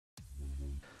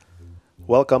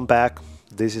Welcome back.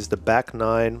 This is the back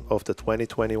nine of the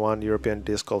 2021 European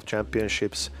Disc Golf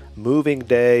Championships moving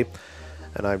day.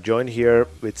 And I'm joined here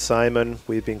with Simon.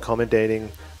 We've been commentating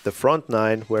the front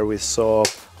nine where we saw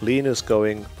Linus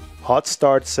going hot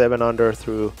start 7 under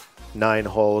through 9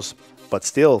 holes. But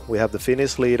still, we have the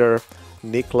Finnish leader,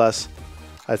 Niklas.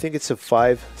 I think it's a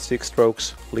 5-6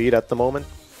 strokes lead at the moment.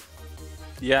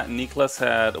 Yeah, Niklas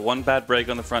had one bad break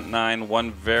on the front nine,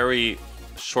 one very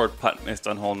short putt missed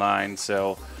on hole 9.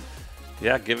 So,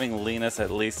 yeah, giving Linus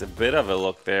at least a bit of a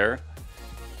look there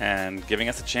and giving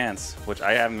us a chance, which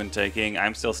I haven't been taking.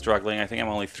 I'm still struggling. I think I'm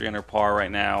only 3 under par right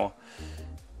now.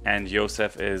 And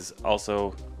Josef is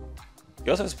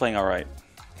playing all right.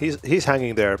 He's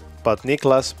hanging there, but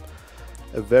Niklas,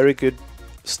 a very good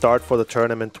start for the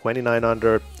tournament, 29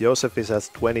 under. Josef is at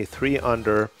 23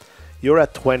 under. You're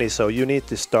at 20, so you need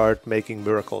to start making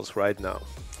miracles right now.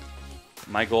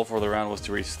 My goal for the round was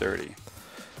to reach 30.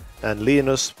 And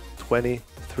Linus,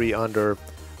 23 under,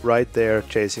 right there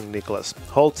chasing Niklas.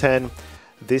 Hole 10,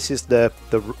 this is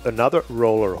another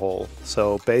roller hole.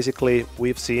 So basically,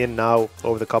 we've seen now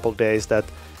over the couple days that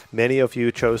many of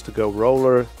you chose to go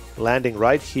roller, landing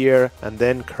right here and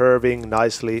then curving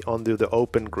nicely onto the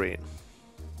open green.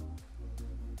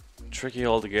 Tricky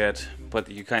hole to get, but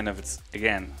you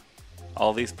again,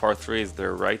 all these par 3s,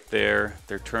 they're right there.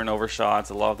 They're turnover shots.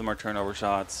 A lot of them are turnover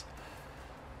shots.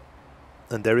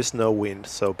 And there is no wind,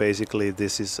 so basically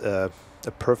this is a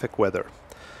perfect weather.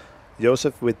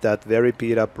 Josef with that very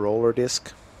beat up roller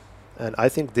disc, and I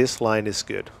think this line is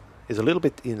good. He's a little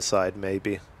bit inside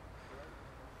maybe.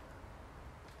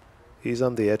 He's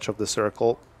on the edge of the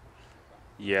circle.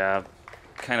 Yeah,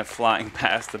 kind of flying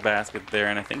past the basket there,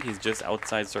 and I think he's just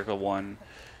outside circle 1,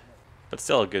 but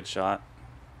still a good shot.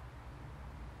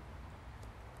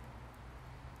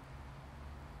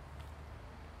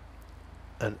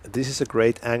 And this is a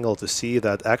great angle to see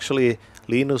that actually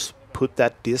Linus put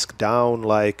that disc down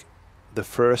like the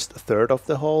first third of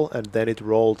the hole, and then it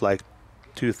rolled like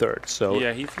 2/3. So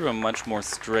yeah, he threw a much more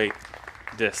straight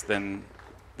disc than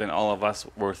all of us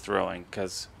were throwing,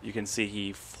 because you can see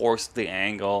he forced the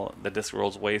angle. The disc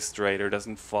rolls way straighter,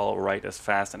 doesn't fall right as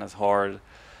fast and as hard.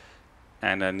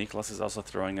 And Niklas is also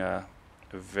throwing a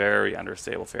very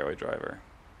understable fairway driver.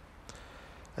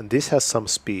 And this has some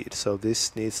speed, so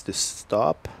this needs to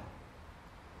stop.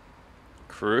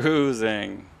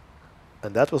 Cruising.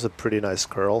 And that was a pretty nice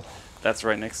curl. That's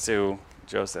right next to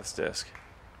Josef's disc.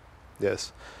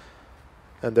 Yes.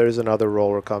 And there is another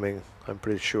roller coming, I'm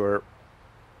pretty sure.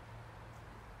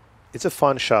 It's a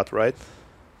fun shot, right?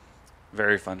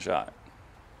 Very fun shot.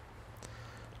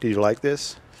 Do you like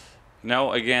this?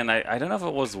 No, again, I don't know if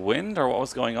it was wind or what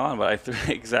was going on, but I threw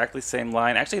exactly the same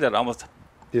line. Actually, that almost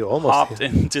popped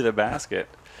into the basket.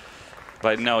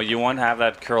 But no, you want to have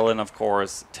that curl in, of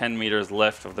course, 10 meters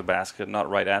left of the basket, not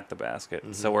right at the basket.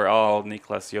 Mm-hmm. So we're all,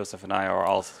 Niklas, Josef, and I are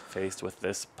all faced with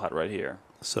this putt right here.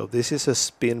 So this is a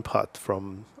spin putt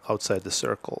from outside the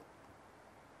circle.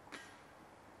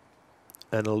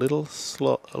 And a little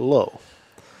low.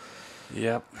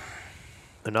 Yep.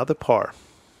 Another par.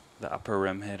 The upper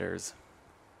rim hitters.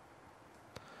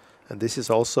 And this is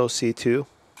also C2.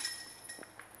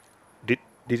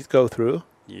 Did it go through?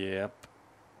 Yep.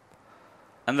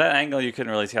 And that angle you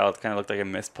couldn't really tell. It kind of looked like a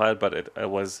missed putt, but it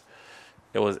was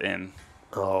in.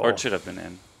 Oh. Or it should have been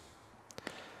in.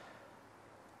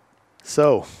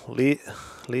 So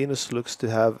Linus looks to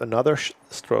have another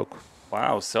stroke.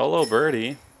 Wow, solo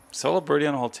birdie. Solo birdie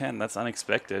on hole 10. That's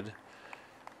unexpected.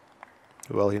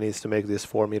 Well, he needs to make this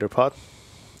 4-meter putt.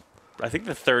 I think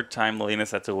the third time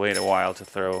Linus had to wait a while to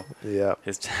throw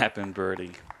his tap-in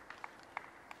birdie.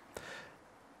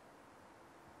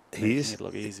 He's making it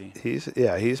look easy.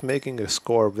 He's making a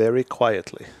score very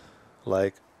quietly.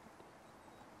 Like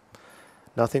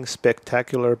nothing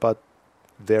spectacular, but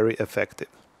very effective.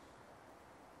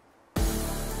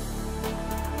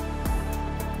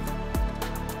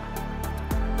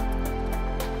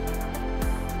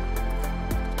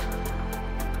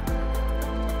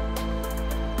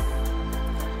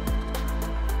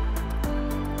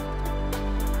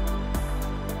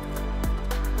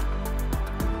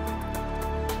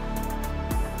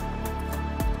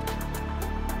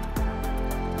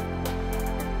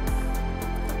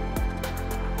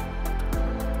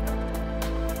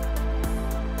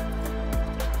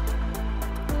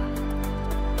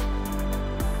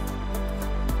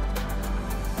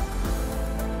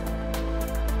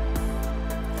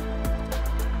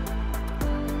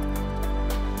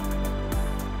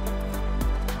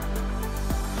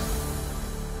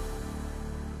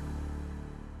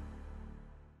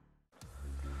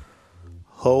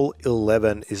 Hole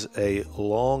 11 is a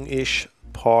long-ish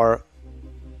par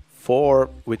 4,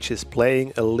 which is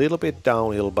playing a little bit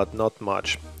downhill, but not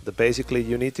much. Basically,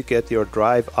 you need to get your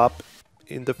drive up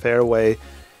in the fairway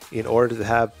in order to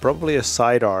have probably a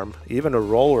sidearm, even a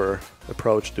roller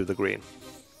approach to the green.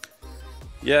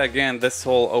 Yeah, again, this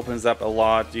hole opens up a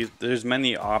lot. There's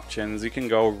many options. You can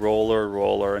go roller,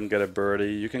 roller, and get a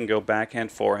birdie. You can go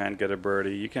backhand, forehand, get a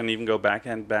birdie. You can even go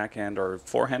backhand, backhand, or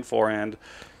forehand, forehand.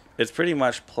 It's pretty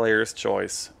much player's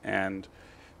choice, and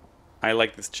I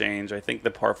like this change. I think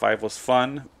the par 5 was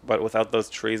fun, but without those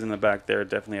trees in the back there, it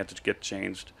definitely had to get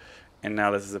changed. And now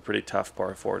this is a pretty tough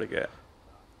par 4 to get.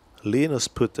 Linus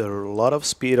put a lot of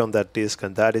speed on that disc,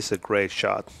 and that is a great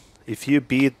shot. If you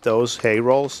beat those hay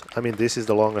rolls, I mean, this is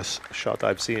the longest shot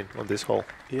I've seen on this hole.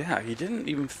 Yeah, he didn't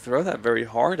even throw that very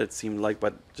hard, it seemed like,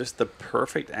 but just the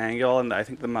perfect angle and I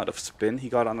think the amount of spin he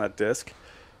got on that disc,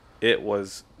 it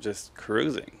was just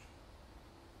cruising.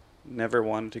 Never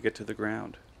wanted to get to the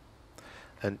ground.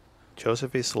 And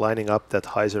Josef is lining up that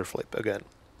hyzer flip again.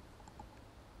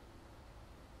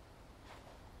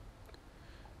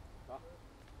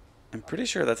 I'm pretty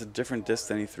sure that's a different disc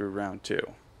than he threw round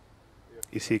 2.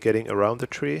 Is he getting around the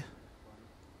tree?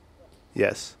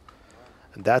 Yes.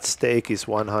 And that stake is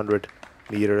 100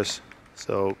 meters,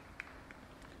 so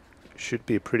should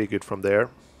be pretty good from there.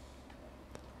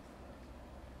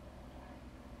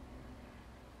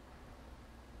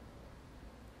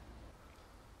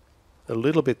 A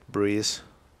little bit breeze,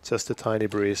 just a tiny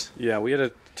breeze. Yeah, we had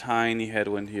a tiny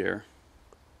headwind here.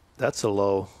 That's a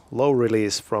low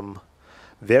release from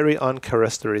very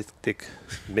uncharacteristic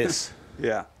miss.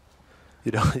 Yeah.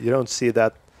 You don't see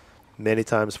that many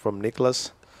times from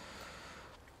Niklas.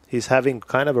 He's having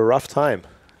kind of a rough time.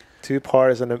 2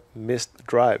 pars and a missed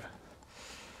drive.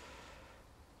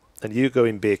 And you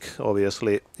going big,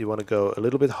 obviously. You want to go a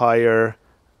little bit higher,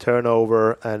 turn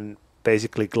over, and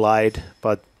basically glide,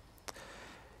 but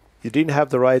you didn't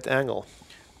have the right angle.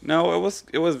 No, it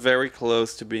was very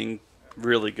close to being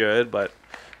really good, but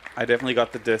I definitely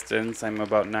got the distance. I'm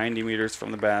about 90 meters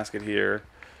from the basket here.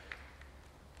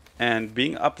 And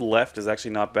being up left is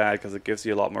actually not bad because it gives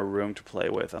you a lot more room to play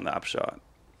with on the upshot.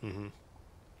 Mm-hmm.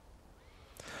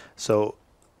 So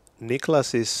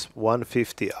Niklas is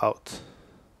 150 out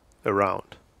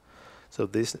around. So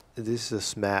this is a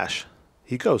smash.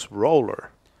 He goes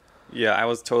roller. Yeah, I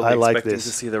was totally expecting to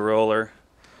see the roller.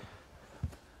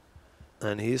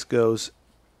 And he goes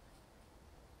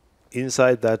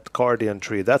inside that Guardian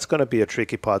tree. That's going to be a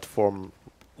tricky putt from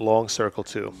long circle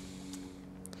 2.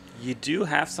 You do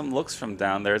have some looks from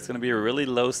down there. It's going to be a really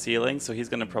low ceiling, so he's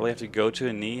going to probably have to go to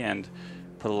a knee and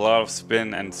put a lot of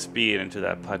spin and speed into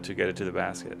that putt to get it to the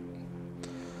basket.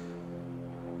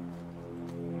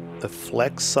 A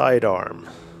flex sidearm.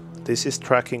 This is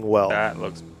tracking well. That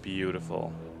looks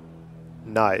beautiful.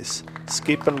 Nice.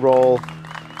 Skip and roll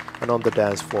and on the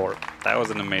dance floor. That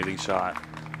was an amazing shot.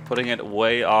 Putting it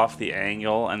way off the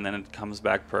angle and then it comes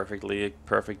back perfectly.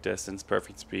 Perfect distance,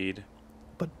 perfect speed.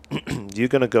 But you're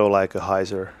going to go like a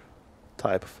hyzer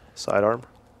type of sidearm?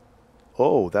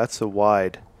 Oh, that's a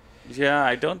wide. Yeah,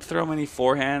 I don't throw many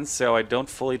forehands, so I don't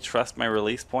fully trust my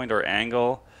release point or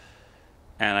angle.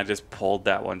 And I just pulled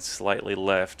that one slightly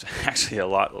left, actually a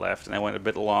lot left, and I went a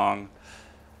bit long,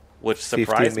 which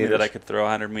surprised me that I could throw a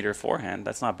 100-meter forehand.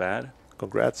 That's not bad.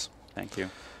 Congrats. Thank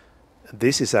you.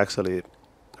 This is actually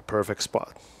a perfect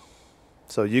spot.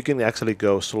 So you can actually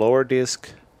go slower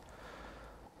disc.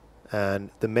 And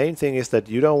the main thing is that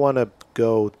you don't want to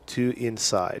go too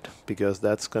inside because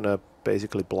that's going to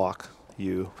basically block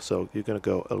you. So you're going to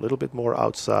go a little bit more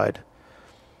outside.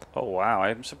 Oh, wow.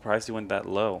 I'm surprised you went that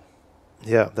low.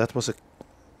 Yeah, that was it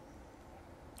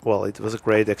was a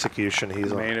great execution.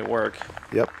 He's made it work.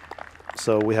 Yep.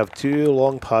 So we have 2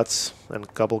 long putts and a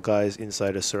couple guys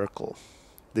inside a circle.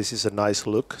 This is a nice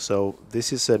look. So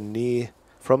this is a knee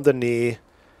from the knee,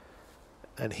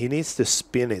 and he needs to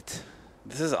spin it.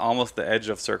 This is almost the edge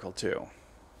of circle 2.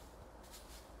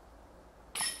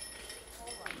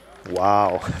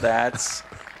 Wow. That's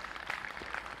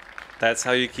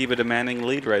how you keep a demanding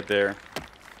lead right there.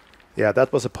 Yeah,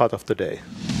 that was a putt of the day.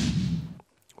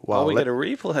 Wow. Oh, we get a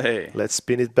replay. Let's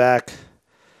spin it back.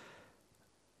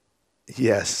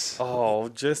 Yes. Oh,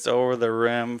 just over the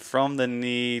rim, from the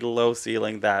knee, low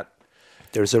ceiling, that.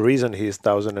 There's a reason he's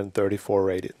 1,034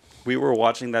 rated. We were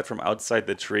watching that from outside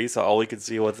the tree, so all we could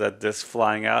see was that disc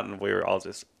flying out, and we were all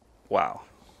just, wow.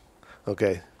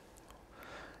 Okay.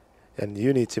 And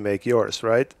you need to make yours,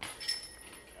 right?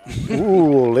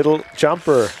 Ooh, little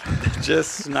jumper.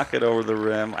 Just snuck it over the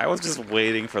rim. I was just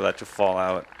waiting for that to fall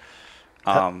out,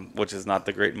 which is not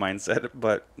the great mindset,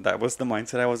 but that was the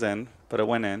mindset I was in, but it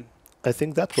went in. I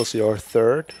think that was your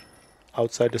 3rd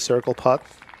outside the circle putt.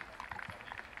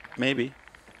 Maybe.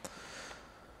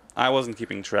 I wasn't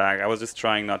keeping track. I was just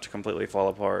trying not to completely fall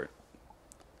apart.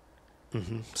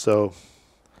 So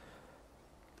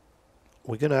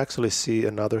we're going to actually see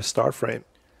another star frame.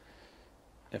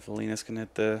 If Linus can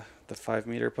hit the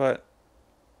 5-meter putt.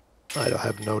 I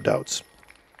have no doubts.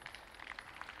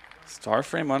 Star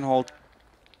frame on hole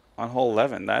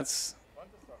 11. That's,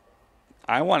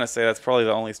 I want to say that's probably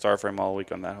the only star frame all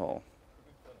week on that hole.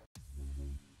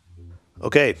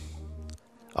 Okay,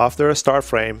 after a star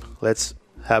frame, let's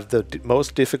have the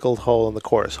most difficult hole on the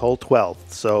course, hole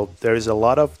 12. So there is a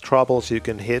lot of troubles you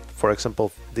can hit. For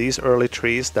example, these early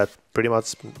trees that pretty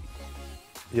much,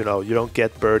 you know, you don't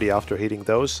get birdie after hitting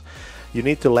those. You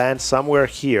need to land somewhere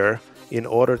here in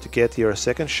order to get your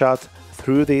second shot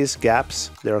through these gaps.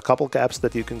 There are a couple gaps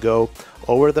that you can go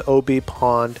over the OB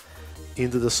pond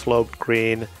into the sloped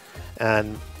green,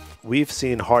 and we've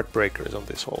seen heartbreakers on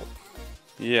this hole.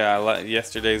 Yeah,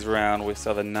 yesterday's round we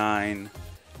saw the 9,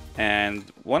 and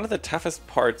one of the toughest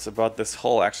parts about this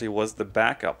hole actually was the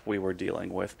backup we were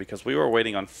dealing with, because we were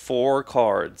waiting on 4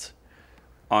 cards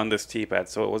on this tee pad,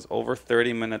 so it was over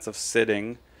 30 minutes of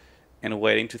sitting and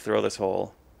waiting to throw this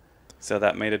hole. So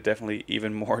that made it definitely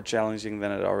even more challenging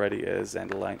than it already is,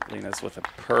 and Linus with a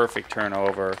perfect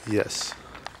turnover. Yes.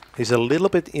 He's a little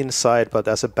bit inside, but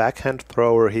as a backhand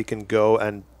thrower he can go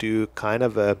and do kind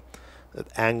of an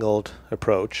angled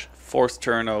approach. Forced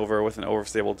turnover with an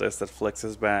overstable disc that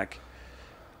flexes back.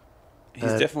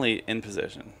 He's definitely in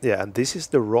position. Yeah, and this is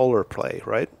the roller play,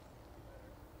 right?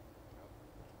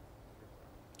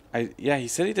 Yeah, he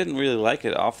said he didn't really like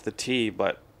it off the tee,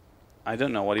 but I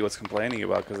don't know what he was complaining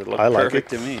about because it looked perfect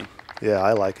to me. Yeah,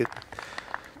 I like it.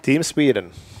 Team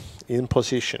Sweden in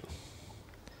position.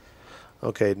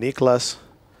 Okay, Niklas.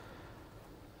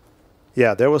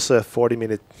 Yeah, there was a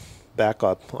 40-minute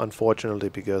backup, unfortunately,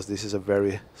 because this is a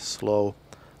very slow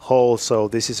hole. So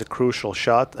this is a crucial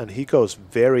shot, and he goes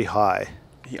very high.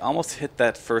 He almost hit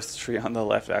that first tree on the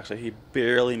left, actually. He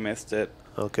barely missed it.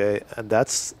 Okay, and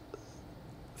that's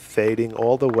fading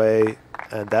all the way,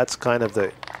 and that's kind of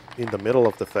in the middle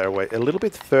of the fairway. A little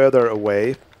bit further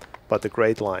away, but a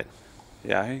great line.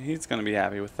 Yeah, he's going to be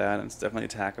happy with that, and it's definitely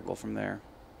attackable from there.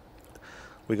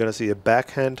 We're going to see a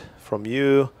backhand from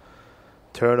you,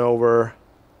 turnover,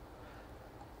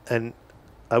 and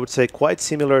I would say quite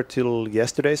similar to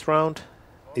yesterday's round.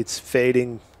 It's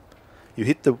fading. You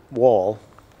hit the wall.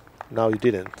 Now you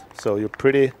didn't. So you're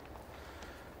pretty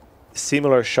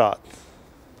similar shot.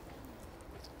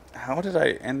 How did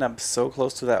I end up so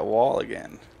close to that wall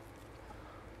again?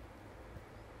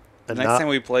 The next time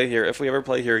we play here, if we ever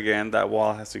play here again, that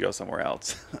wall has to go somewhere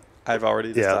else. I've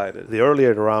already decided. The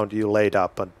earlier round you laid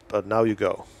up, but now you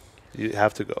go. You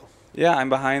have to go. Yeah, I'm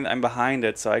behind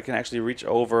it, so I can actually reach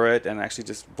over it and actually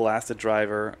just blast the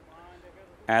driver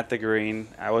at the green.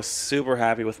 I was super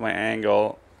happy with my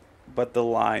angle, but the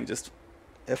line just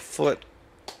a foot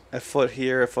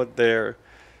here, a foot there,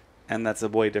 and that's a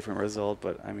way different result.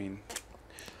 But I mean,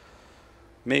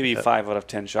 maybe 5 out of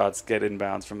 10 shots get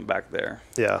inbounds from back there.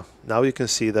 Yeah, now you can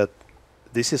see that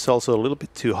this is also a little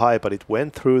bit too high, but it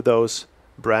went through those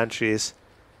branches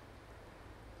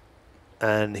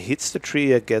and hits the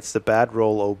tree and gets the bad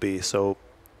roll OB. So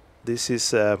this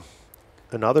is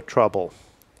another trouble.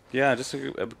 Yeah, just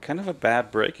a kind of a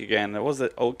bad break again. It was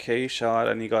an okay shot,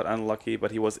 and he got unlucky,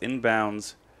 but he was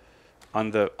inbounds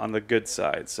on the good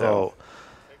side. So,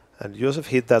 and Josef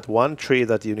hit that one tree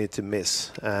that you need to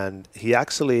miss, and he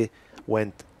actually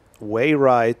went way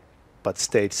right, but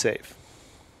stayed safe.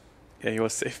 Yeah, he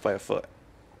was safe by a foot.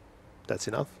 That's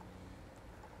enough.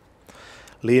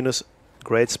 Linus,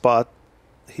 great spot.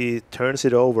 He turns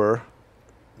it over.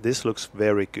 This looks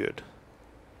very good.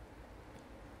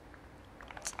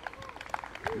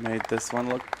 Made this one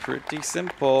look pretty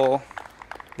simple.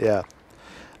 Yeah.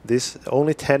 This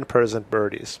only 10%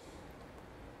 birdies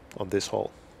on this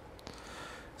hole.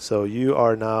 So you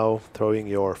are now throwing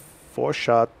your 4th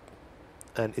shot,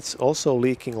 and it's also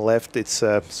leaking left. It's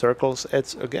circles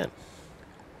edge again.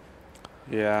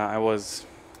 Yeah, I was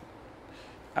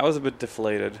a bit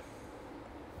deflated.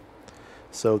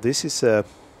 So this is a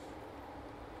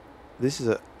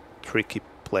tricky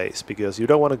place because you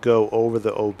don't want to go over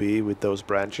the OB with those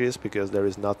branches because there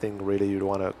is nothing really you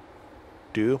want to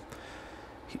do.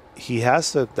 He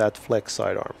has that flex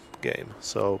sidearm game,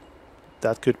 so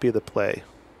that could be the play.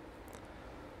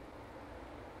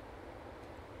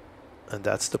 And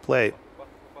that's the play.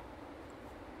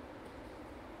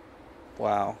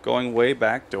 Wow, going way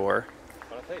back door.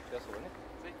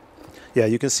 Yeah,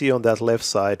 you can see on that left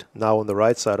side, now on the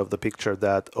right side of the picture,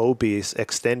 that OB is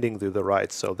extending to the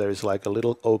right. So there is like a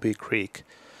little OB creek.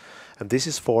 And this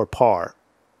is for par.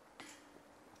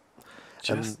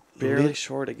 just barely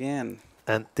short again.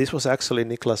 And this was actually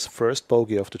Niklas' first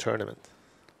bogey of the tournament.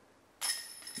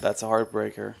 That's a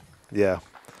heartbreaker. Yeah.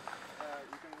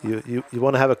 You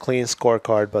want to have a clean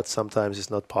scorecard, but sometimes it's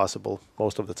not possible,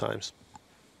 most of the times.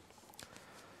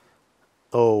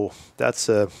 Oh, that's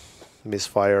a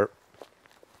misfire.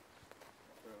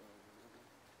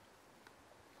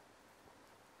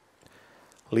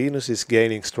 Linus is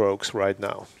gaining strokes right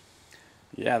now.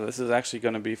 Yeah, this is actually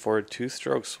going to be for a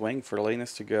 2-stroke swing for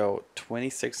Linus to go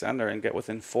 26 under and get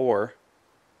within 4.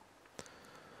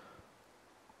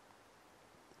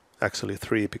 Actually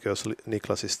 3, because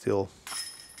Niklas is still...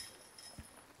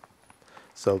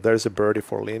 So there's a birdie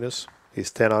for Linus.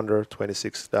 He's 10 under,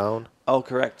 26 down. Oh,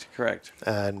 correct.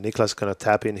 And Niklas going to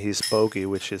tap in his bogey,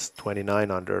 which is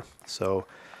 29 under. So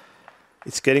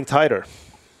it's getting tighter.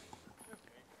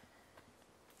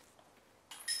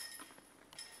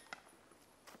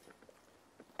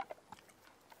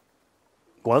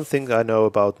 One thing I know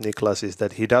about Niklas is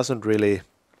that he doesn't really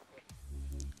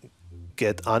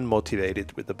get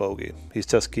unmotivated with the bogey. He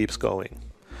just keeps going.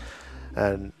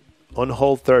 And on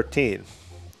hole 13,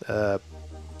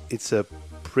 it's a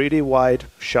pretty wide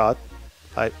shot.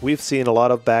 We've seen a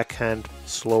lot of backhand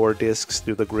slower discs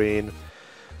to the green.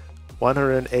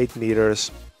 108 meters.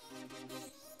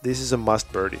 This is a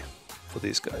must birdie for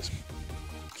these guys.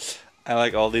 I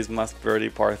like all these must birdie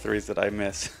par 3s that I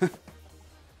miss.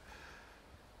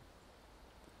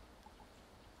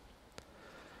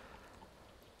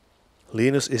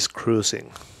 Linus is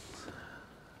cruising.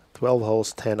 12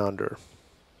 holes, 10 under.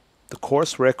 The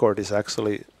course record is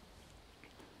actually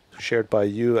shared by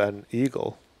you and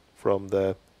Eagle from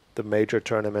the major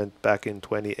tournament back in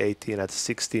 2018 at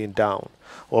 16 down.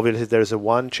 Obviously, there's a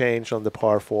one change on the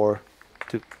par 4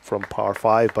 from par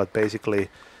 5, but basically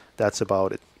that's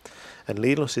about it. And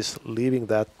Linus is leaving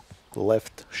that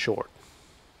left short.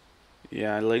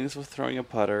 Yeah, Linus was throwing a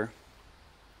putter.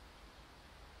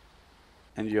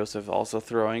 And Josef also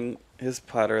throwing his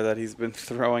putter that he's been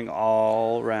throwing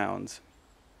all rounds.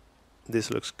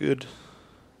 This looks good.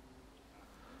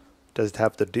 Does it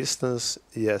have the distance?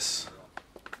 Yes.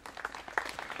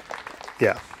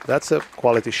 Yeah, that's a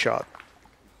quality shot.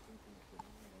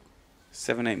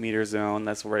 7-8 meter zone,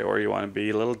 that's right where you want to be.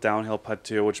 A little downhill putt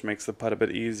too, which makes the putt a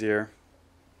bit easier.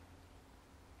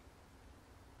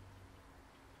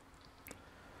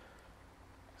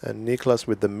 And Niklas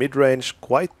with the mid-range,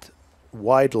 quite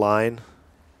wide line.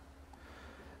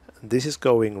 This is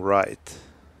going right.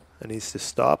 And needs to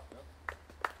stop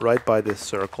right by the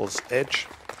circle's edge.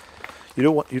 You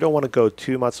don't want to go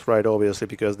too much right, obviously,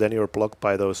 because then you're blocked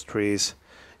by those trees.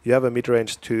 You have a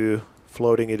mid-range 2,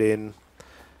 floating it in.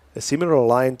 A similar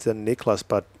line to Niklas,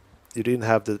 but you didn't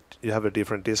have you have a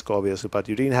different disc, obviously, but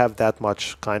you didn't have that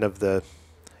much kind of it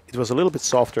was a little bit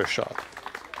softer shot.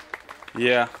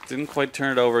 Yeah, didn't quite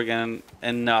turn it over again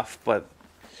enough, but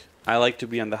I like to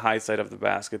be on the high side of the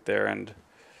basket there, and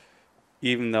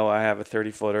even though I have a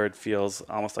 30-footer, it feels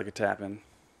almost like a tap-in.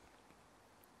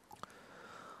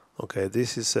 Okay,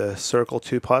 this is a circle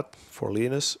 2 putt for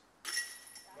Linus.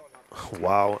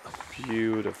 Wow.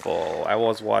 Beautiful. I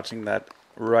was watching that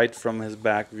right from his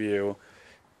back view,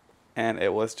 and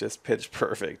it was just pitch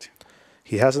perfect.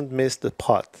 He hasn't missed a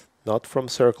putt, not from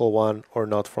circle 1 or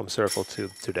not from circle 2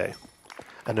 today.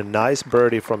 And a nice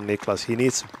birdie from Niklas. He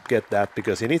needs to get that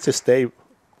because he needs to stay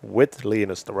with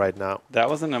Linus right now.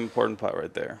 That was an important putt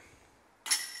right there.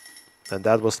 And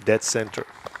that was dead center.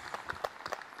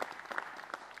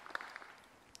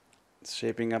 It's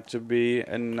shaping up to be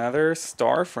another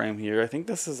star frame here. I think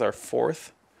this is our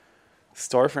 4th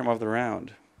star frame of the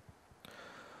round.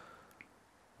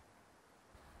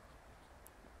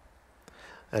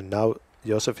 And now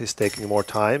Josef is taking more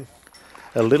time.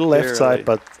 A little left side,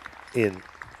 but in.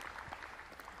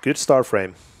 Good star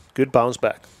frame. Good bounce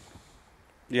back.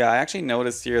 Yeah, I actually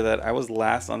noticed here that I was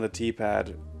last on the tee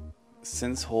pad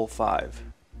since hole 5.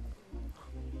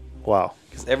 Wow.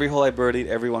 Because every hole I birdied,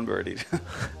 everyone birdied.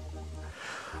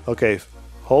 Okay,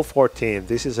 hole 14.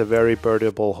 This is a very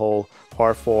birdieable hole,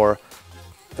 par 4.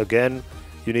 Again,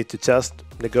 you need to just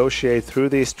negotiate through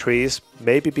these trees,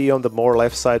 maybe be on the more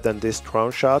left side than this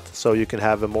drone shot, so you can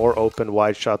have a more open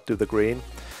wide shot to the green.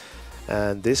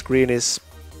 And this green is,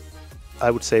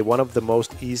 I would say, one of the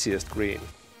most easiest green,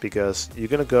 because you're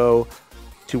going to go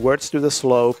towards to the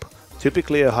slope,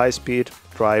 typically a high-speed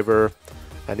driver,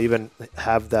 and even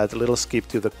have that little skip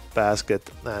to the basket.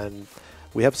 And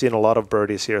we have seen a lot of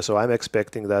birdies here, so I'm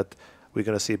expecting that we're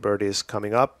going to see birdies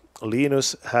coming up.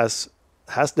 Linus has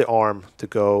the arm to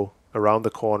go around the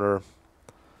corner.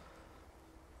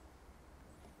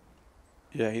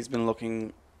 Yeah, he's been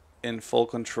looking in full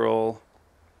control.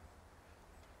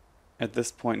 At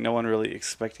this point, no one really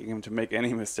expecting him to make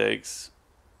any mistakes.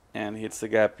 And he hits the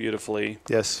gap beautifully.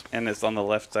 Yes. And it's on the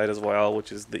left side as well,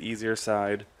 which is the easier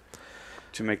side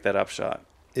to make that upshot.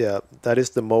 Yeah, that is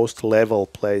the most level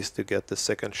place to get the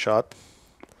second shot.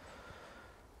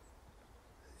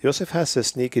 Josef has a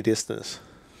sneaky distance.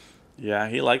 Yeah,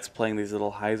 he likes playing these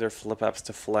little hyzer flip-ups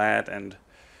to flat, and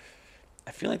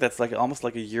I feel like that's like almost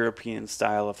like a European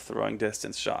style of throwing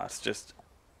distance shots. Just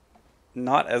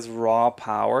not as raw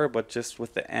power, but just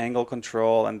with the angle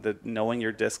control and the knowing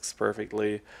your discs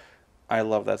perfectly. I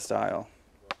love that style.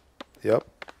 Yep,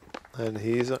 and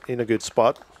he's in a good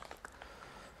spot.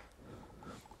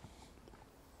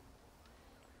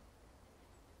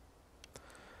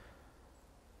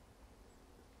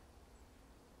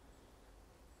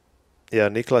 Yeah,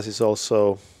 Niklas is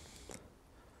also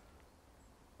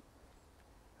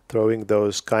throwing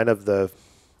those kind of the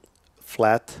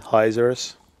flat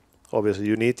hyzers. Obviously,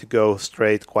 you need to go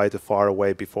straight quite a far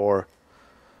away before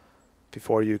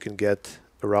you can get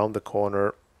around the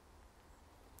corner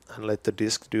and let the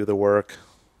disc do the work.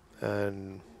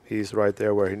 And he's right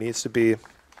there where he needs to be.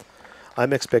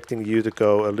 I'm expecting you to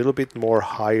go a little bit more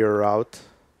higher out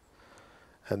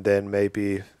and then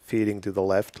maybe feeding to the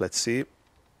left. Let's see.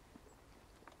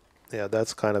 Yeah,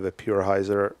 that's kind of a pure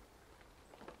hyzer.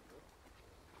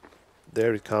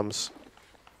 There it comes.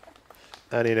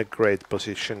 And in a great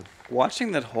position.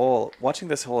 Watching this hole,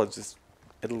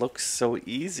 it looks so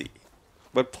easy.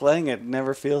 But playing it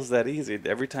never feels that easy.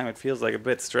 Every time it feels like a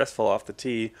bit stressful off the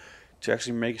tee to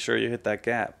actually make sure you hit that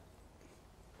gap.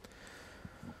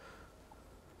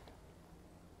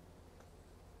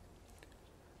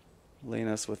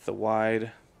 Linus with the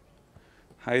wide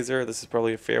hyzer. This is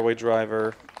probably a fairway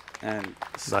driver. And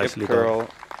skip Nicely curl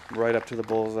right up to the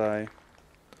bullseye.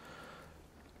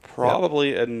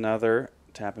 Probably another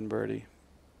tap and birdie.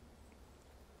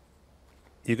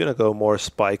 You're going to go more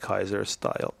spike hyzer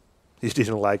style. You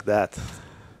didn't like that.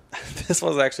 This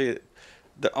was actually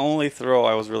the only throw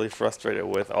I was really frustrated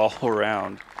with all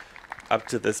around up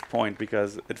to this point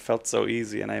because it felt so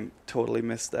easy and I totally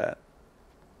missed that.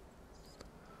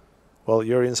 Well,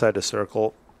 you're inside the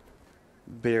circle.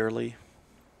 Barely.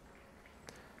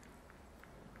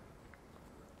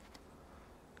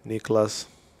 Niklas,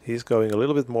 he's going a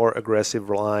little bit more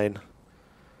aggressive line.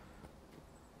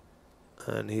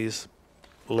 And he's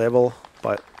level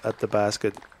at the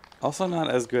basket. Also not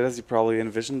as good as you probably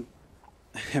envisioned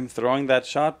him throwing that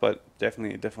shot, but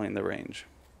definitely in the range.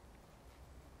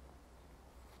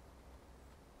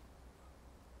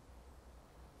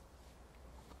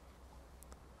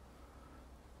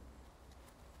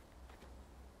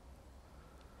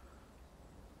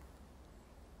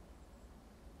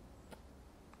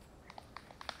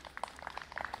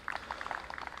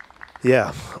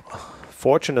 Yeah,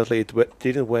 fortunately it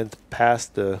didn't went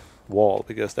past the wall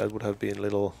because that would have been a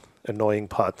little annoying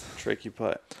putt. Tricky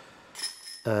putt.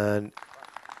 And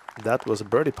that was a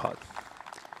birdie putt.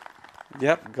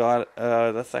 Yep,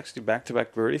 that's actually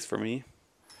back-to-back birdies for me.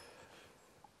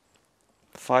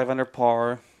 5 under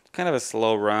par. Kind of a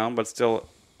slow round, but still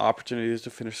opportunities to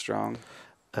finish strong.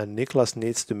 And Niklas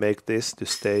needs to make this to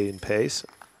stay in pace.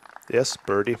 Yes,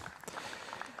 birdie.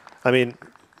 I mean,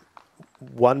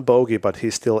 one bogey, but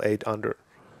he's still 8 under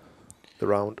the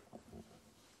round.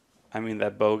 I mean,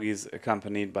 that bogey's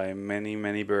accompanied by many,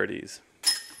 many birdies.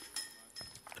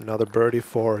 Another birdie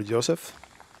for Josef.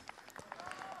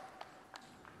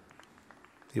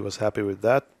 He was happy with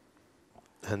that.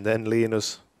 And then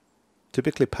Linus,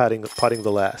 typically putting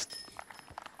the last.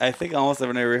 I think almost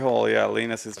every hole, yeah,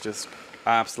 Linus is just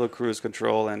absolute cruise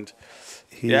control. And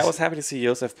yeah, I was happy to see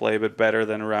Josef play a bit better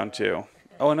than round 2.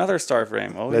 Oh, another star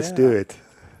frame. Oh, Let's do it.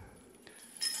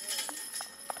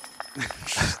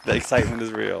 The excitement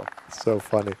is real. So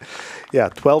funny. Yeah,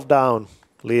 12 down.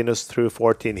 Linus through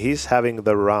 14. He's having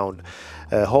the round.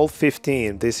 Hole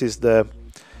 15. This is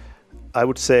I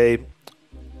would say,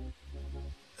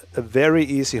 a very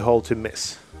easy hole to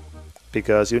miss.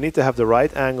 Because you need to have the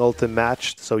right angle to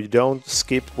match so you don't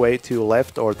skip way to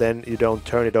left or then you don't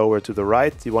turn it over to the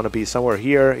right. You want to be somewhere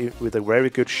here with a very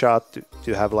good shot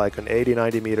to have like an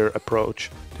 80-90 meter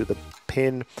approach to the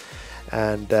pin.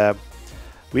 And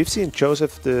we've seen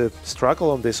Josef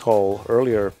struggle on this hole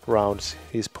earlier rounds.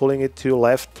 He's pulling it to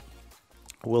left.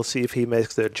 We'll see if he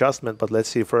makes the adjustment, but let's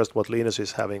see first what Linus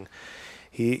is having.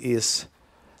 He has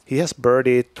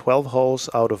birdied 12 holes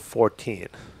out of 14,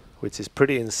 which is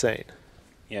pretty insane.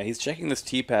 Yeah, he's checking this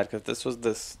tee pad because this was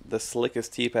the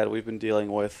slickest tee pad we've been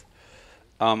dealing with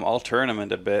all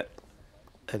tournament a bit.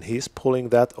 And he's pulling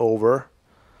that over.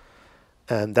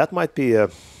 And that might be a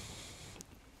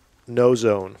no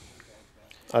zone.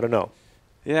 I don't know.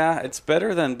 Yeah, it's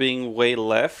better than being way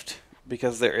left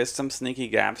because there is some sneaky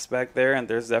gaps back there and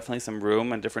there's definitely some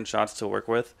room and different shots to work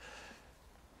with.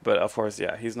 But of course,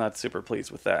 yeah, he's not super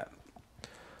pleased with that.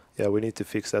 Yeah, we need to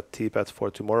fix that tee-pad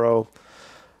for tomorrow.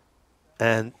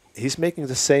 And he's making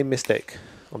the same mistake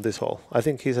on this hole. I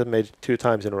think he's made it 2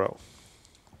 times in a row.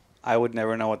 I would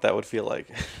never know what that would feel like.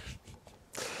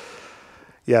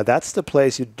 Yeah, that's the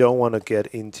place you don't want to get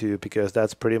into because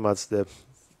that's pretty much the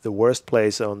worst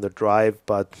place on the drive,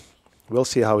 but we'll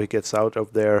see how he gets out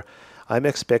of there. I'm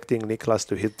expecting Niklas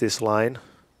to hit this line.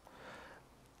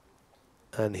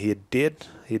 And he did.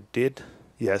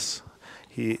 Yes.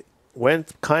 He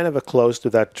went kind of close to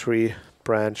that tree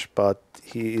branch, but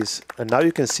he is, and now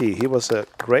you can see he was a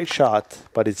great shot,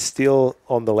 but it's still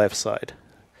on the left side.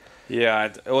 Yeah,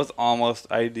 it was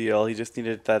almost ideal. He just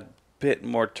needed that bit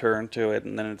more turn to it,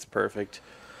 and then it's perfect.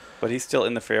 But he's still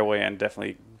in the fairway and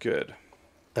definitely good.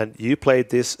 And you played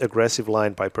this aggressive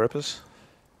line by purpose?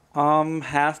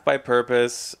 Half by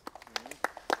purpose.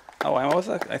 Oh,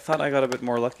 I thought I got a bit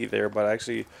more lucky there, but I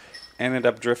actually ended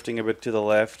up drifting a bit to the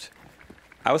left.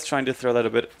 I was trying to throw that a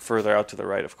bit further out to the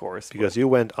right, of course. Because you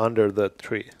went under the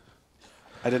tree.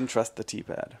 I didn't trust the tee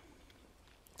pad.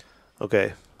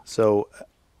 Okay, so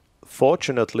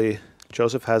fortunately,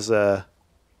 Josef has a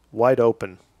wide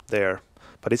open there,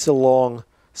 but it's a long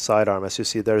sidearm. As you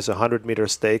see, there's a 100-meter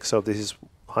stake, so this is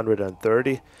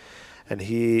 130, and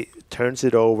he turns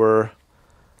it over.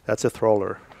 That's a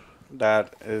thrower.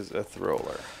 That is a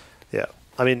thrower. Yeah,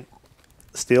 I mean,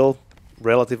 still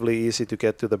relatively easy to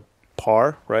get to the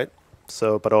par, right?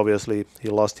 So, but obviously he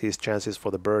lost his chances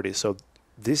for the birdie. So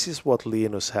this is what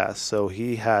Linus has. So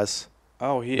he has.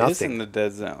 Oh, he nothing. Is in the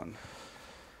dead zone.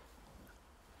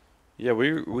 Yeah,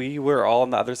 we were all on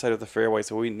the other side of the fairway,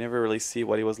 so we never really see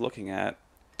what he was looking at.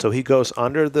 So he goes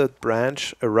under the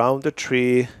branch, around the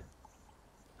tree,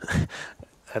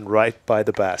 and right by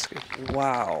the basket.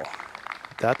 Wow.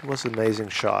 That was an amazing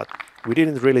shot. We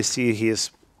didn't really see his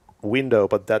window,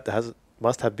 but that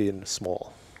must have been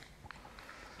small.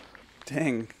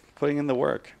 Dang, putting in the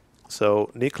work.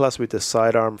 So Niklas with the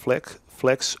sidearm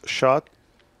flex shot,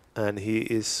 and he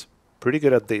is pretty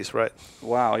good at these, right?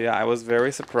 Wow, yeah, I was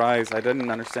very surprised. I didn't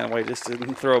understand why he just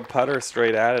didn't throw a putter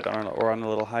straight at it or on a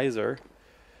little hyzer.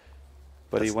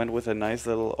 But he went with a nice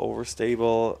little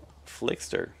overstable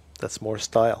flickster. That's more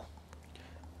style.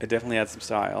 It definitely had some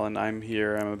style, and I'm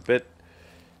here.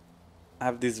 I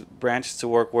have these branches to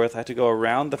work with. I had to go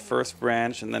around the first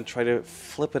branch and then try to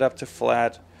flip it up to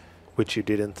flat. Which you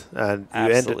didn't. And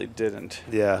Absolutely didn't.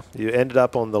 Yeah, you ended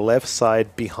up on the left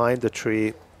side behind the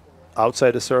tree,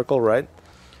 outside the circle, right?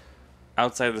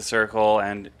 Outside the circle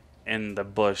and in the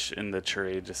bush in the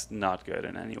tree, just not good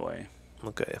in any way.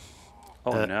 Okay.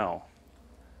 Oh, no.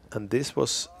 And this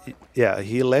was, yeah,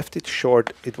 he left it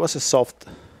short. It was a soft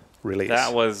release.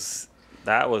 That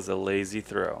was a lazy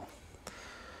throw.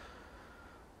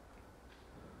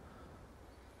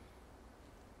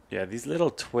 Yeah, these little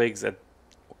twigs that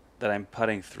I'm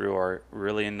putting through are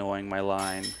really annoying my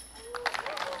line.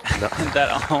 No.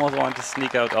 That almost wanted to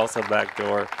sneak out also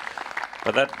backdoor.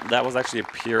 But that was actually a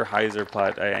pure hyzer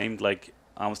putt. I aimed like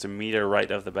almost a meter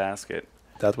right of the basket.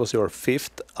 That was your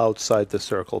 5th outside the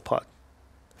circle putt.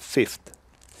 5th.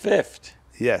 5th?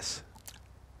 Yes.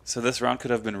 So this round could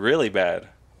have been really bad.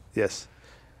 Yes.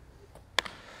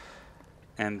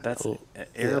 And that's an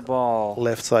air ball.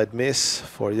 Left side miss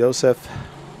for Josef.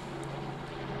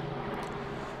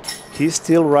 He's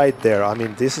still right there. I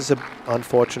mean, this is an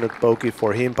unfortunate bogey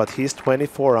for him, but he's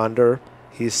 24 under.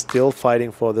 He's still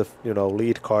fighting for the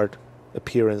lead card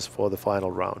appearance for the final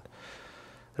round.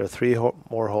 There are 3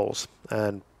 more holes,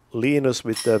 and Linus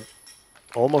with the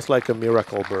almost like a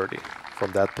miracle birdie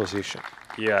from that position.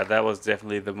 Yeah, that was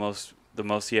definitely the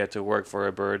most he had to work for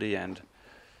a birdie, and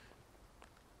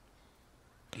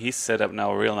he's set up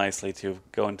now real nicely to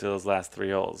go into those last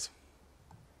 3 holes.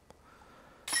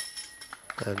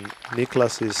 And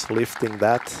Niklas is lifting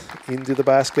that into the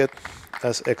basket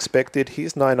as expected.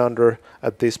 He's 9 under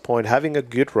at this point, having a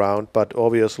good round, but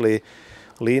obviously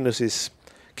Linus is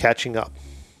catching up.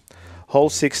 Hole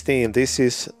 16, this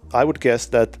is, I would guess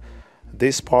that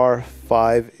this par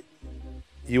 5,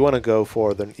 you want to go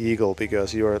for the eagle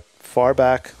because you're far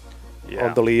back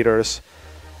on the leaders.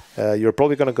 You're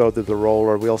probably going to go to the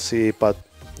roller, we'll see, but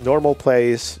normal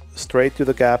play is straight to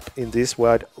the gap in this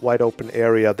wide open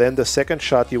area. Then the second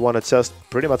shot, you want to just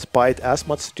pretty much bite as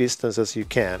much distance as you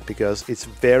can because it's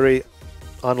very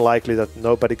unlikely that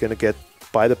nobody going to get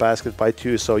by the basket by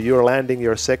 2. So you're landing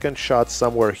your second shot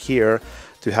somewhere here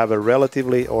to have a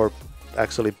relatively or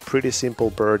actually pretty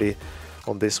simple birdie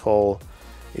on this hole.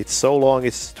 It's so long,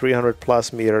 it's 300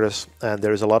 plus meters, and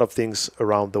there's a lot of things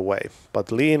around the way.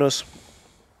 But Linus,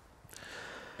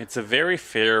 it's a very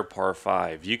fair par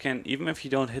 5. You can, even if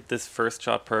you don't hit this first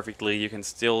shot perfectly, you can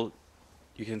still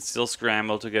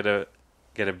scramble to get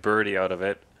a birdie out of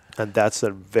it. and that's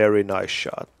a very nice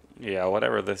shot. Yeah,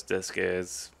 whatever this disc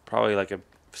is, probably like a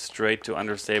straight to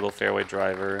understable fairway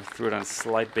driver. Threw it on a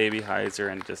slight baby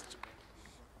hyzer and just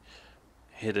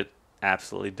hit it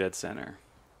absolutely dead center.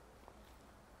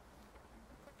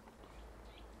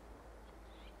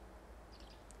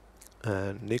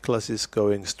 And Niklas is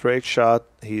going straight shot.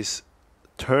 He's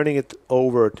turning it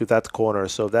over to that corner,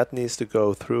 so that needs to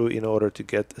go through in order to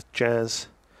get a chance.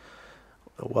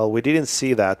 Well, we didn't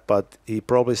see that, but he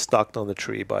probably stuck on the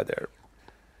tree by there.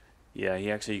 Yeah,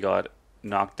 he actually got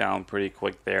knocked down pretty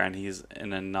quick there, and he's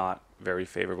in a not very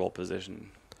favorable position.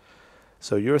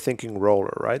 So you're thinking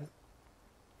roller, right?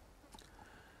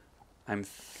 I'm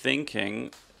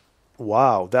thinking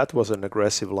Wow, that was an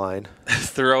aggressive line.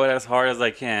 throw it as hard as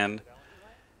I can.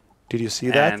 Did you see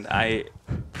that? And I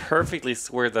perfectly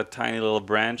squared that tiny little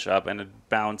branch up, and it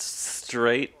bounced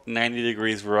straight 90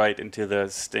 degrees right into the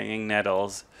stinging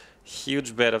nettles.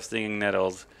 Huge bed of stinging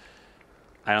nettles.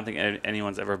 I don't think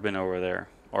anyone's ever been over there,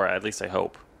 or at least I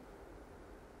hope.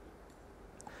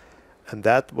 And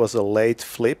that was a late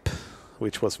flip,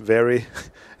 which was very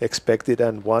expected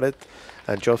and wanted.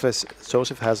 And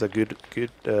Josef has a good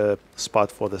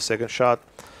spot for the second shot.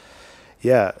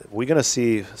 Yeah, we're gonna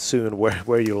see soon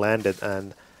where you landed,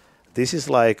 and this is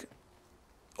like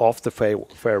off the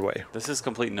fairway. This is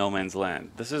complete no man's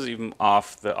land. This is even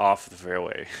off the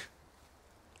fairway.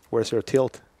 Where's your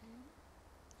tilt?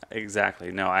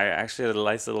 Exactly. No, I actually had a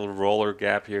nice little roller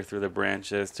gap here through the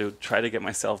branches to try to get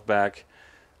myself back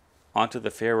onto the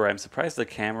fairway. I'm surprised the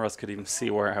cameras could even see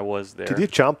where I was there. Did you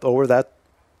jump over that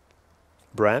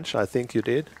branch? I think you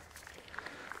did.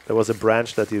 There was a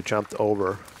branch that you jumped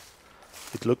over.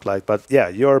 It looked like, but yeah,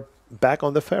 you're back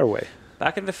on the fairway.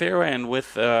 Back in the fairway, and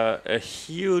with a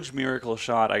huge miracle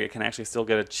shot, I can actually still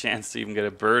get a chance to even get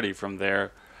a birdie from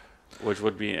there, which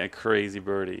would be a crazy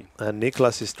birdie. And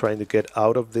Niklas is trying to get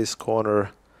out of this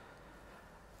corner.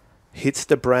 Hits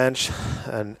the branch,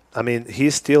 and I mean,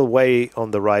 he's still way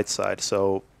on the right side,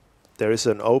 so there is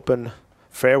an open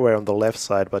fairway on the left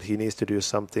side, but he needs to do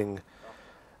something.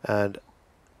 And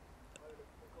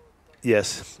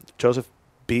yes, Josef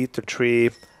beat the tree,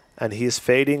 and he's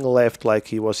fading left like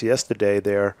he was yesterday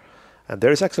there. And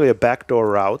there's actually a backdoor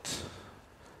route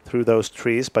through those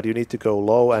trees, but you need to go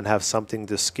low and have something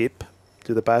to skip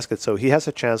to the basket. So he has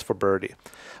a chance for birdie.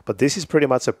 But this is pretty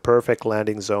much a perfect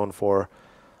landing zone for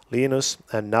Linus.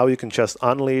 And now you can just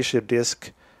unleash your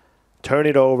disc, turn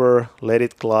it over, let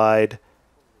it glide,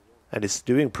 and it's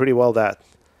doing pretty well that.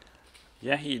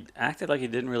 Yeah, he acted like he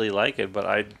didn't really like it, but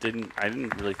I didn't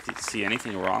really see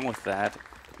anything wrong with that.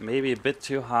 Maybe a bit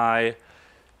too high.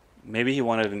 Maybe he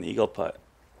wanted an eagle putt.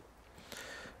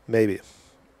 Maybe.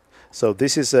 So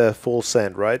this is a full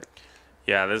send, right?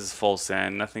 Yeah, this is full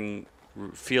send. Nothing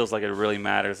feels like it really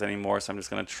matters anymore, so I'm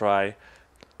just going to try.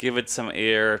 Give it some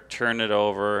air, turn it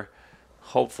over,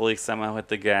 hopefully somehow hit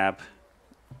the gap.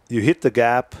 You hit the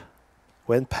gap,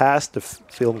 went past the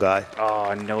film guy.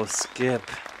 Oh, no skip.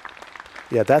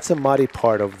 Yeah, that's a muddy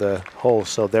part of the hole,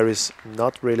 so there is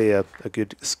not really a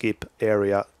good skip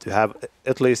area to have,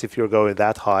 at least if you're going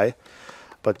that high.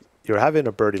 But you're having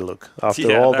a birdie look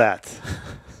after all that.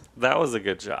 That was a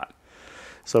good shot.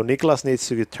 So Niklas needs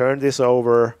to turn this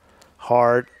over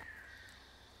hard,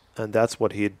 and that's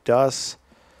what he does.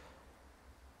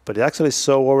 But it's actually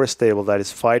so overstable that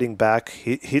it's fighting back.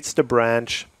 He hits the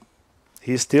branch.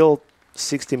 He's still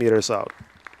 60 meters out.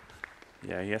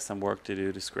 Yeah, he has some work to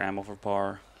do to scramble for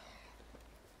par.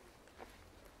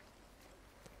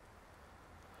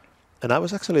 And I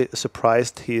was actually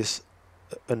surprised he's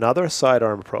another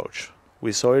sidearm approach.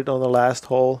 We saw it on the last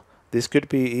hole. This could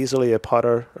be easily a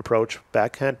putter approach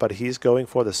backhand, but he's going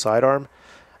for the sidearm,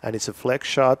 and it's a flex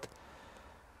shot.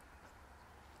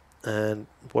 And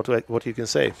what you can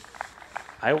say?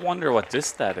 I wonder what this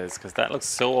stat is, because that looks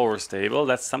so overstable.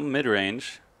 That's some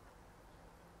mid-range.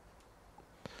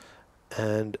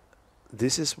 And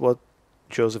this is what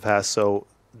Josef has. So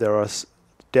there are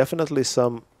definitely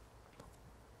some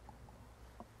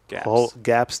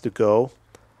gaps to go.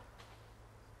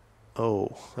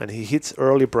 Oh, and he hits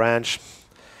early branch.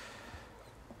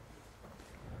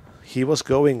 He was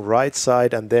going right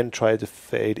side and then tried to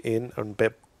fade in and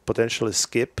potentially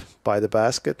skip by the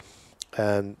basket.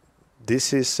 And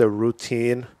this is a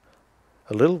routine,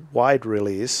 a little wide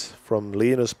release from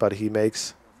Linus, but he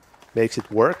makes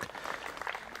it work.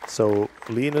 So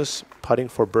Linus putting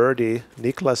for birdie.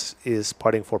 Niklas is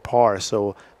putting for par.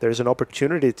 So there's an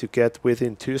opportunity to get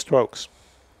within 2 strokes.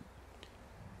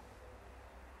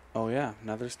 Oh yeah,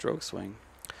 another stroke swing.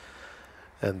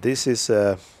 And this is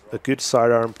a good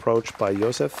sidearm approach by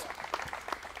Josef.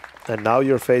 And now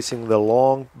you're facing the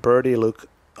long birdie look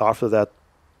after that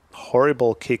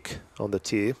horrible kick on the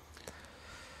tee.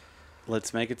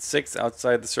 Let's make it 6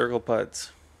 outside the circle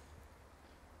putts.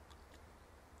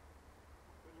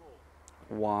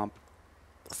 Womp.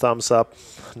 Thumbs up.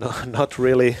 No, not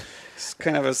really. It's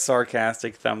kind of a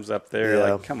sarcastic thumbs up there.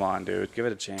 Yeah. Like, come on, dude, give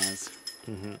it a chance.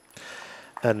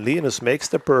 And Linus makes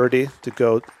the birdie to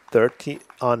go 13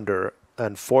 under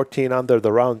and 14 under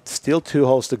the round. Still 2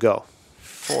 holes to go.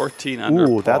 14 under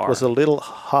Ooh, par. that was a little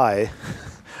high,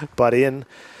 but in.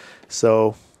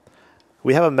 So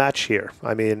we have a match here.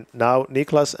 I mean, now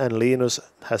Niklas and Linus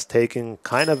has taken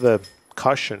kind of a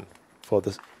caution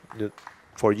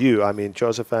for you. I mean,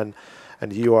 Josef and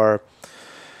you are,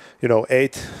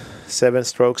 7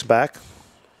 strokes back,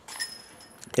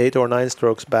 8 or 9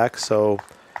 strokes back. So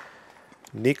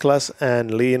Niklas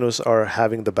and Linus are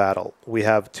having the battle. We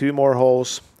have 2 more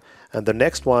holes, and the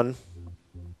next one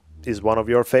is one of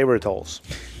your favorite holes.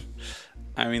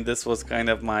 I mean, this was kind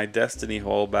of my destiny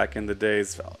hole back in the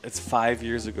days. It's 5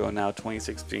 years ago now,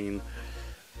 2016,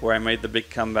 where I made the big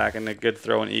comeback and a good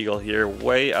throw and eagle here,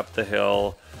 way up the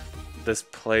hill. This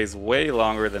plays way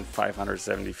longer than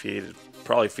 570 feet. It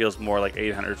probably feels more like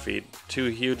 800 feet. 2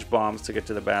 huge bombs to get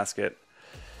to the basket.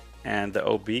 And the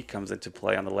OB comes into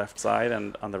play on the left side,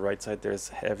 and on the right side there's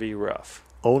heavy rough.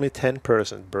 Only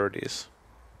 10% birdies.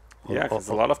 Yeah, because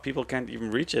a lot of people can't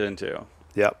even reach it into.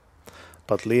 Yeah,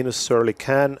 but Linus certainly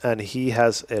can, and he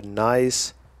has a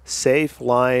nice, safe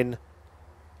line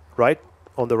right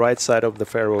on the right side of the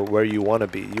fairway where you want to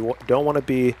be. You don't want to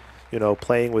be,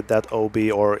 playing with that OB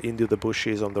or into the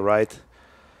bushes on the right.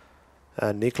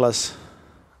 And Niklas,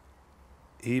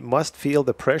 he must feel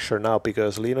the pressure now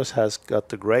because Linus has got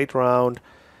the great round.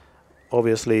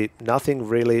 Obviously, nothing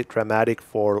really dramatic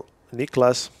for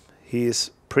Niklas. He is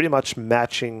pretty much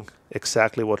matching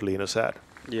exactly what Linus had.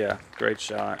 Yeah, great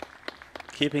shot.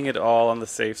 Keeping it all on the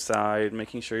safe side,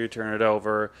 making sure you turn it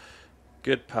over.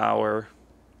 Good power.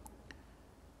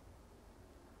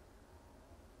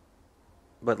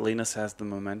 But Linus has the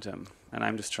momentum, and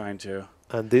I'm just trying to...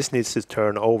 And this needs to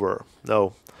turn over.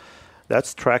 No,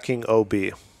 that's tracking OB.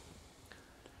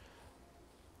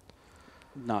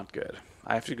 Not good.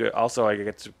 I have to go... Also, I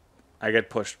get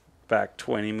pushed back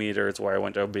 20 meters where I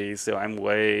went OB, so I'm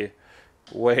way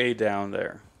down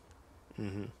there.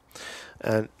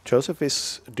 And Josef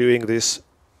is doing this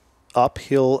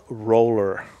uphill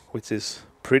roller, which is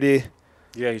pretty...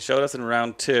 Yeah, he showed us in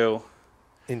round 2.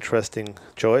 Interesting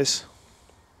choice.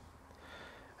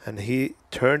 And he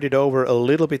turned it over a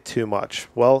little bit too much.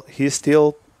 Well, he's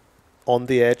still on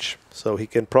the edge, so he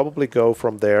can probably go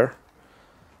from there.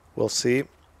 We'll see.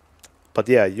 But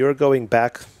yeah, you're going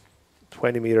back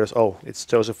 20 meters. Oh, it's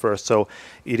Josef first. So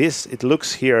it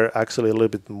looks here actually a little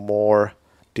bit more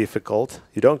difficult.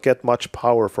 You don't get much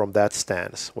power from that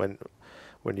stance when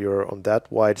you're on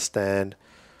that wide stand.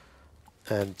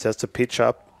 And just a pitch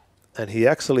up. And he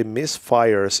actually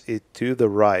misfires it to the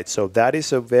right. So that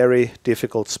is a very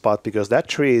difficult spot because that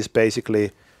tree is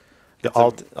basically the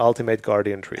ultimate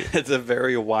guardian tree. It's a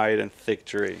very wide and thick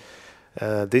tree.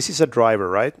 This is a driver,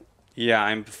 right? Yeah,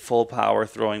 I'm full power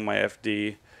throwing my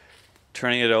FD,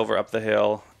 turning it over up the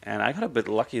hill. And I got a bit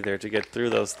lucky there to get through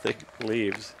those thick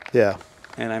leaves. Yeah.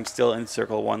 And I'm still in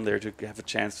circle 1 there to have a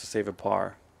chance to save a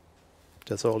par.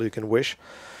 That's all you can wish.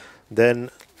 Then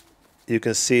you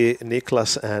can see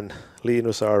Niklas and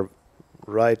Linus are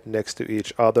right next to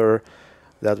each other.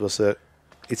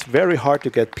 It's very hard to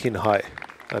get pin high.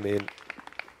 I mean,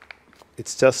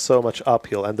 it's just so much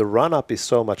uphill, and the run up is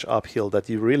so much uphill that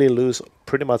you really lose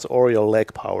pretty much all your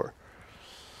leg power.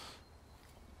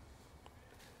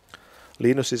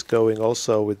 Linus is going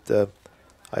also with the,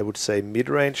 I would say,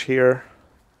 mid-range here.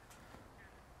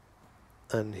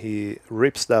 And he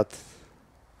rips that.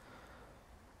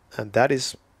 And that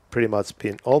is pretty much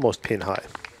almost pin high.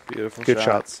 Beautiful Good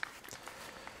shots. shot.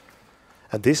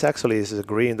 And this actually is a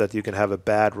green that you can have a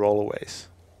bad rollaways.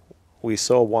 We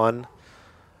saw one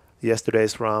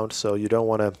yesterday's round, so you don't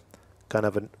want to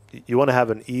you want to have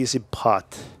an easy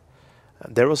putt.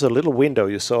 And there was a little window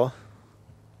you saw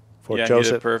for yeah,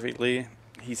 Josef. Hit it perfectly.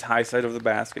 He's high side of the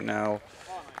basket now.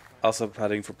 Also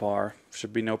putting for par.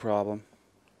 Should be no problem.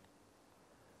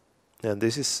 And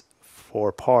this is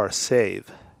for par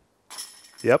save.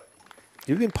 Yep.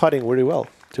 You've been putting really well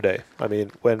today. I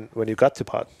mean, when you got to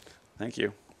putt. Thank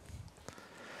you.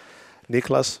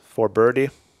 Niklas for birdie.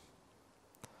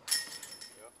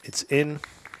 It's in.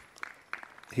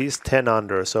 He's 10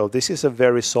 under, so this is a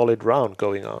very solid round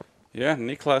going on. Yeah,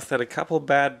 Niklas had a couple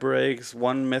bad breaks,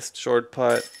 one missed short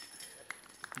putt,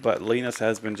 but Linus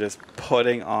has been just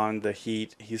putting on the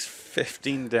heat. He's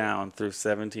 15 down through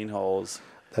 17 holes.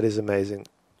 That is amazing.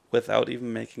 Without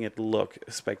even making it look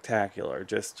spectacular,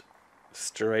 just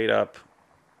straight up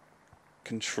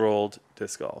controlled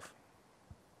disc golf.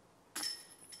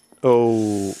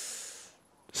 Oh,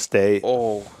 stay.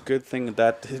 Oh, good thing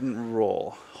that didn't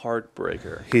roll.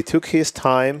 Heartbreaker. He took his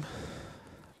time,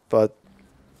 but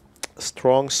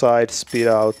strong side speed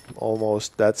out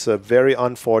almost. That's a very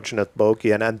unfortunate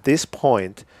bogey. And at this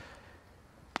point,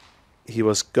 he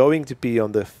was going to be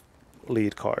on the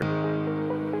lead card.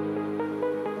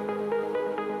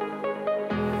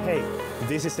 Hey,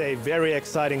 this is a very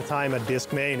exciting time at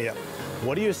Discmania.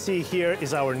 What you see here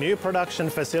is our new production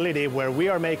facility where we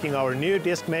are making our new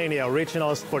Discmania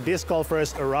originals for disc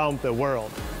golfers around the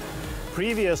world.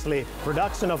 Previously,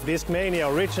 production of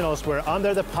Discmania originals were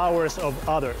under the powers of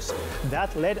others.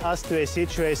 That led us to a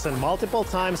situation multiple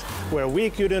times where we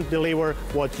couldn't deliver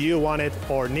what you wanted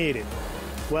or needed.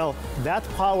 Well, that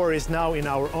power is now in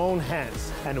our own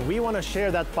hands, and we want to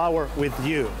share that power with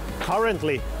you.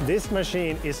 Currently, this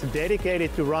machine is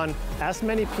dedicated to run as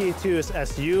many P2s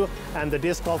as you and the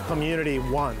disc golf community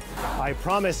want. I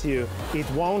promise you, it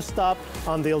won't stop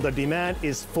until the demand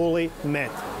is fully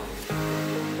met.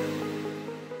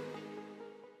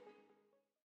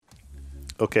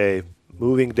 Okay,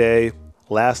 moving day,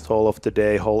 last hole of the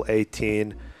day, hole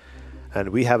 18. And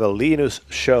we have a Linus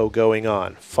show going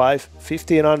on.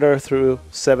 15 under through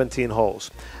 17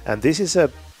 holes. And this is a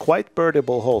quite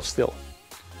birdable hole still.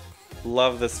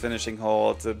 Love this finishing hole.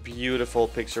 It's a beautiful,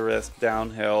 picturesque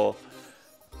downhill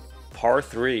par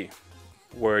 3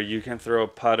 where you can throw a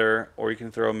putter or you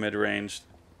can throw a mid-range.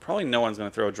 Probably no one's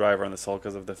going to throw a driver on this hole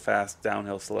because of the fast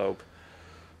downhill slope.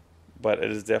 But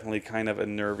it is definitely kind of a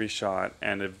nervy shot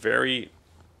and a very...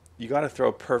 You got to throw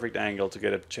a perfect angle to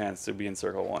get a chance to be in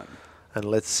circle 1. And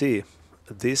let's see,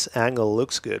 this angle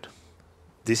looks good.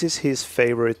 This is his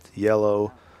favorite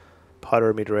yellow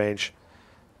putter mid-range.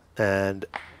 And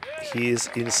he's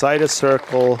inside a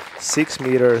circle, 6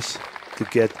 meters to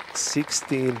get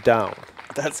 16 down.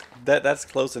 That's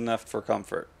close enough for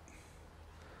comfort.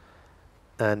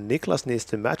 And Niklas needs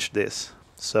to match this.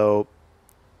 So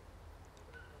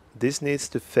this needs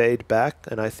to fade back,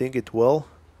 and I think it will.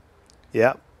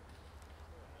 Yeah.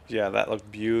 Yeah, that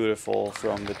looked beautiful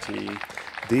from the tee.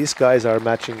 These guys are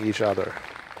matching each other.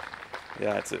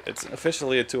 Yeah, it's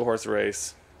officially a 2-horse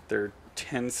race. They're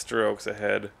 10 strokes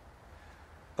ahead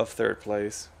of third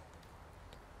place.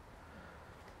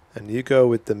 And you go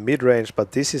with the mid-range,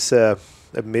 but this is a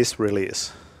missed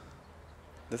release.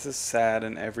 This is sad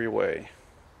in every way.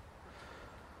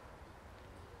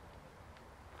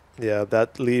 Yeah,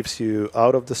 that leaves you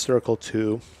out of the circle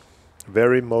 2.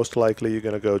 Very most likely you're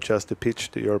going to go just to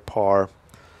pitch to your par.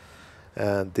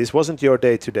 And this wasn't your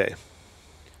day today.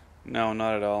 No,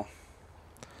 not at all.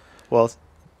 Well,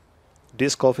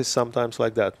 disc golf is sometimes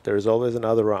like that. There's always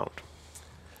another round.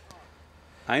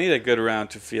 I need a good round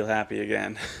to feel happy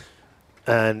again.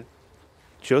 And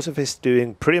Josef is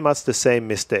doing pretty much the same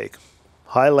mistake.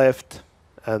 High left,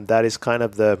 and that is kind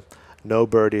of the no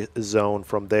birdie zone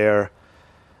from there.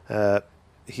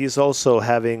 He's also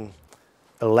having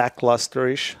a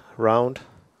lacklusterish round,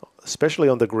 especially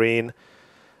on the green.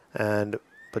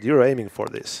 But you're aiming for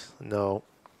this. No.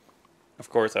 Of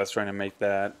course, I was trying to make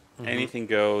that. Anything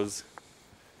goes.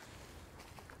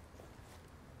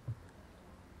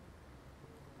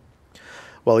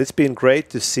 Well, it's been great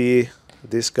to see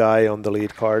this guy on the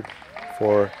lead card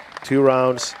for 2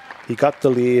 rounds. He got the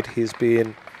lead. He's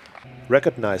been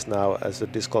recognized now as a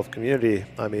disc golf community.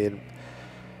 I mean,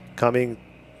 coming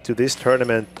to this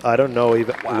tournament, I don't know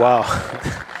even. Wow.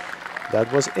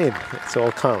 That was in. It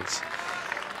all counts.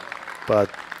 But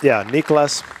yeah,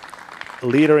 Niklas,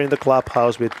 leader in the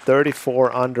clubhouse with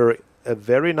 34 under, a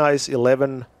very nice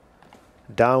 11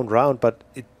 down round, but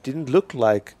it didn't look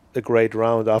like a great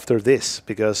round after this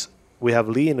because we have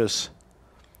Linus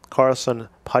Carlsson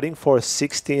putting for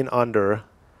 16 under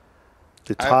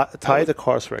to tie the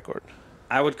course record.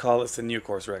 I would call this a new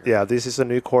course record. Yeah, this is a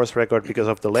new course record because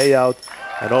of the layout,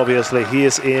 and obviously he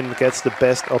is in, gets the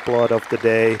best upload of the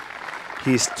day.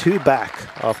 He's 2 back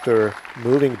after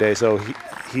moving day, so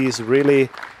he's really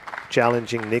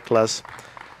challenging Niklas.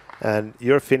 And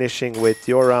you're finishing with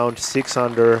your round 6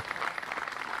 under.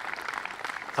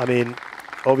 I mean,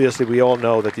 obviously we all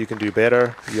know that you can do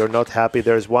better. You're not happy.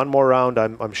 There's one more round.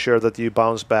 I'm sure that you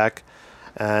bounce back.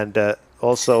 And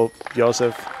also,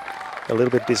 Josef, a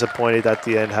little bit disappointed at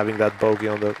the end having that bogey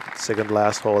on the second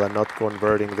last hole and not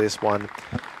converting this one.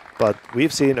 But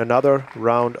we've seen another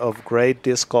round of great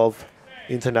disc golf,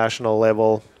 international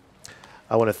level.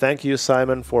 I want to thank you,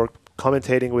 Simon, for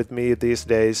commentating with me these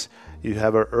days. You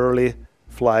have an early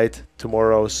flight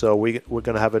tomorrow, so we're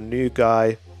going to have a new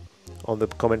guy on the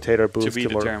commentator booth to be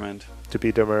tomorrow. Determined. To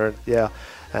be determined, yeah.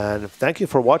 And thank you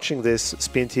for watching this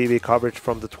Spintv coverage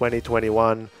from the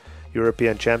 2021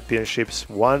 European Championships.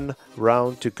 One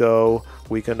round to go.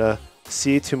 We're going to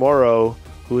see tomorrow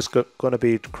who's going to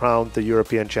be crowned the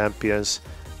European champions.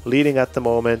 Leading at the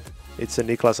moment, it's a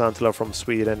Niklas Anttila from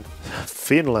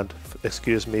Finland,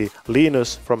 excuse me,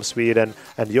 Linus from Sweden,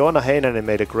 and Joona Heinonen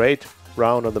made a great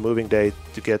round on the moving day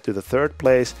to get to the third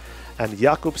place, and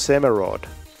Jakub Semerod,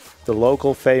 the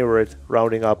local favorite,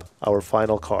 rounding up our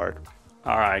final card.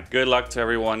 All right, good luck to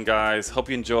everyone, guys. Hope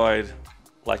you enjoyed.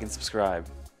 Like and subscribe.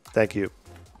 Thank you.